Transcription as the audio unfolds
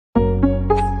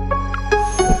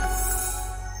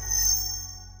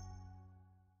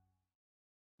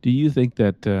Do you think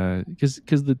that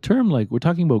because the term, like, we're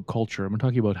talking about culture, and we're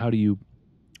talking about how do you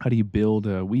build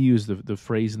a, we use the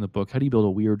phrase in the book, how do you build a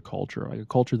weird culture, like a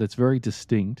culture that's very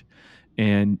distinct,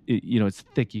 and it's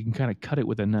thick, you can kind of cut it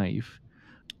with a knife.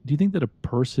 Do you think that a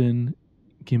person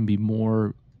can be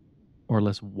more or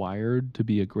less wired to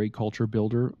be a great culture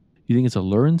builder? Do you think it's a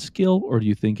learned skill, or do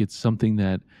you think it's something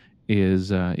that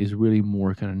is really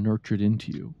more kind of nurtured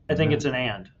into you I than think that? it's an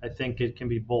and. I think it can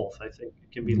be both. I think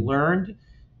it can be Mhm. learned,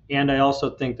 and I also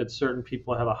think that certain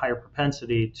people have a higher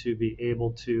propensity to be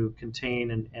able to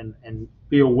contain and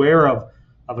be aware of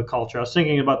a culture. I was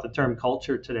thinking about the term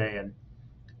culture today, and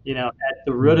at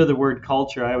the root Mhm. of the word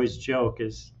culture, I always joke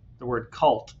is the word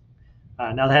cult.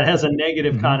 Now that has a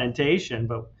negative Mhm. connotation,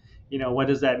 but what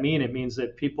does that mean? It means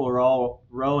that people are all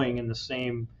rowing in the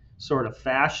same sort of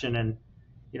fashion, and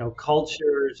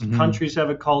cultures, Mhm. countries have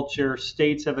a culture,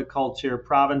 states have a culture,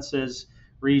 provinces,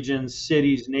 regions,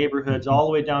 cities, neighborhoods, Mhm. all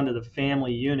the way down to the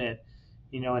family unit.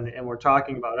 And we're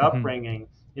talking about Mhm. upbringing.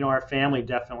 Our family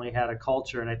definitely had a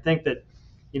culture, and I think that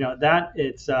that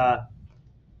it's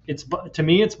to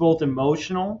me it's both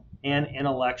emotional and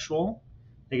intellectual.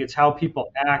 I think it's how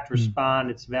people act, Mhm. respond,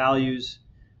 its values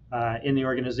in the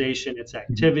organization, its Mhm.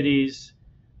 activities,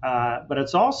 but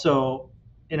it's also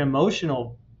an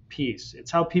emotional piece. It's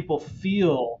how people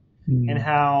feel and Mhm.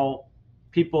 how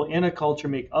people in a culture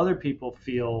make other people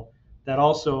feel. That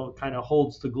also kind of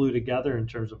holds the glue together in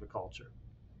terms of a culture.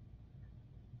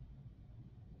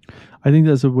 I think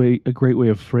that's a great way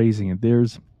of phrasing it.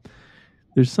 There's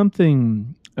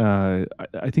something I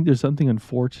think there's something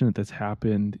unfortunate that's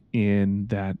happened in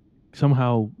that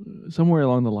somehow, somewhere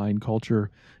along the line,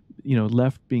 culture,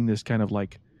 left being this kind of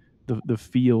like the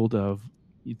field of,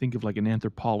 you think of like an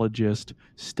anthropologist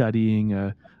studying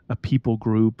a people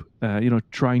group,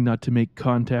 trying not to make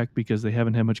contact because they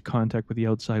haven't had much contact with the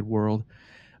outside world,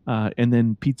 and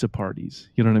then pizza parties.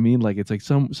 You know what I mean? Like, it's like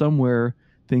somewhere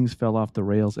things fell off the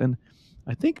rails, and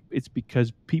I think it's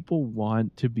because people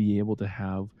want to be able to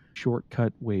have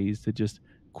shortcut ways to just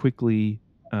quickly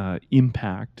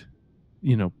impact,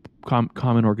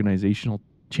 common organizational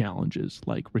challenges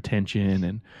like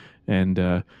retention and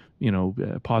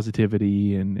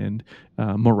positivity and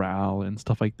morale and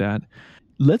stuff like that.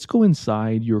 Let's go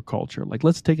inside your culture. Like,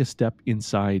 let's take a step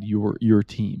inside your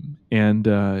team, and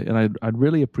I'd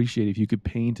really appreciate if you could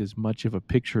paint as much of a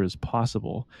picture as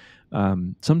possible.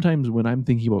 Sometimes when I'm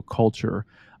thinking about culture,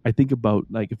 I think about,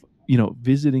 like, if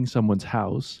visiting someone's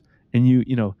house, and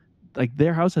like,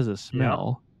 their house has a Yeah.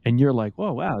 smell, and you're like,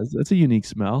 whoa, wow, that's a unique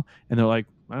smell, and they're like,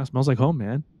 wow, it smells like home,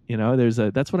 man. There's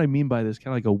a that's what I mean by this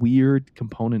kind of like a weird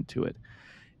component to it.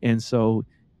 And so,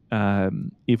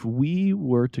 if we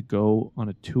were to go on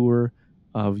a tour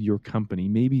of your company,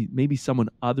 maybe someone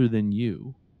other than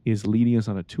you is leading us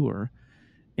on a tour,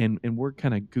 and we're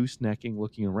kind of goosenecking,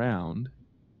 looking around.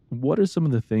 What are some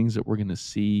of the things that we're going to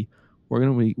see? What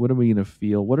are we going to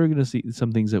feel? What are we going to see?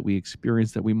 Some things that we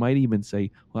experience that we might even say,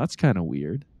 "Well, that's kind of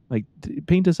weird." Like,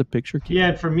 paint us a picture, Yeah, Keith.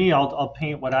 and for me, I'll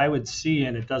paint what I would see,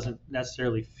 and it doesn't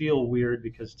necessarily feel weird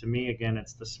because to me, again,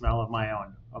 it's the smell of my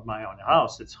own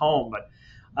house. It's home, but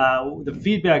the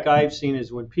feedback I've seen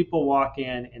is when people walk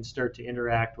in and start to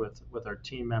interact with our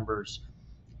team members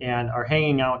and are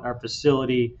hanging out in our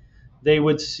facility, they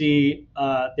would see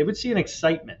an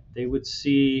excitement. They would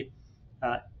see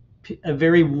uh, a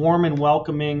very warm and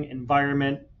welcoming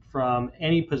environment from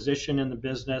any position in the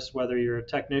business, whether you're a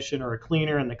technician or a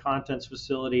cleaner in the contents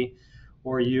facility,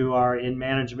 or you are in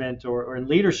management or in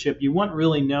leadership. You wouldn't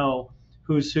really know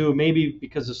who's who, maybe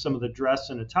because of some of the dress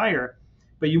and attire,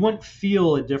 but you wouldn't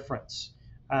feel a difference.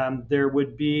 There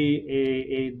would be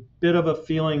a bit of a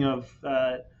feeling of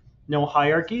no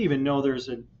hierarchy, even though there's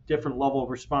a different level of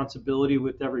responsibility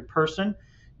with every person.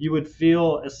 You would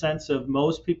feel a sense of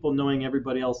most people knowing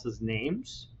everybody else's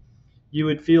names. You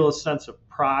would feel a sense of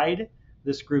pride.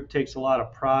 This group takes a lot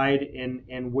of pride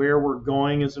in where we're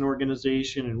going as an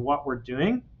organization and what we're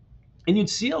doing. And you'd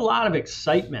see a lot of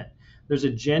excitement. There's a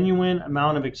genuine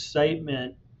amount of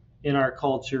excitement in our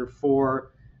culture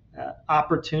for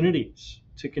opportunities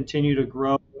to continue to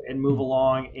grow and move Mm.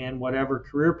 along in whatever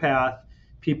career path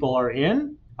people are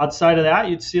in. Outside of that,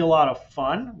 you'd see a lot of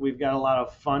fun. We've got a lot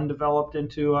of fun developed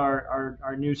into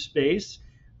our new space.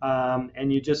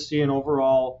 And you just see an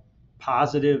overall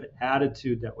positive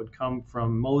attitude that would come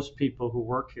from most people who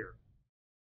work here.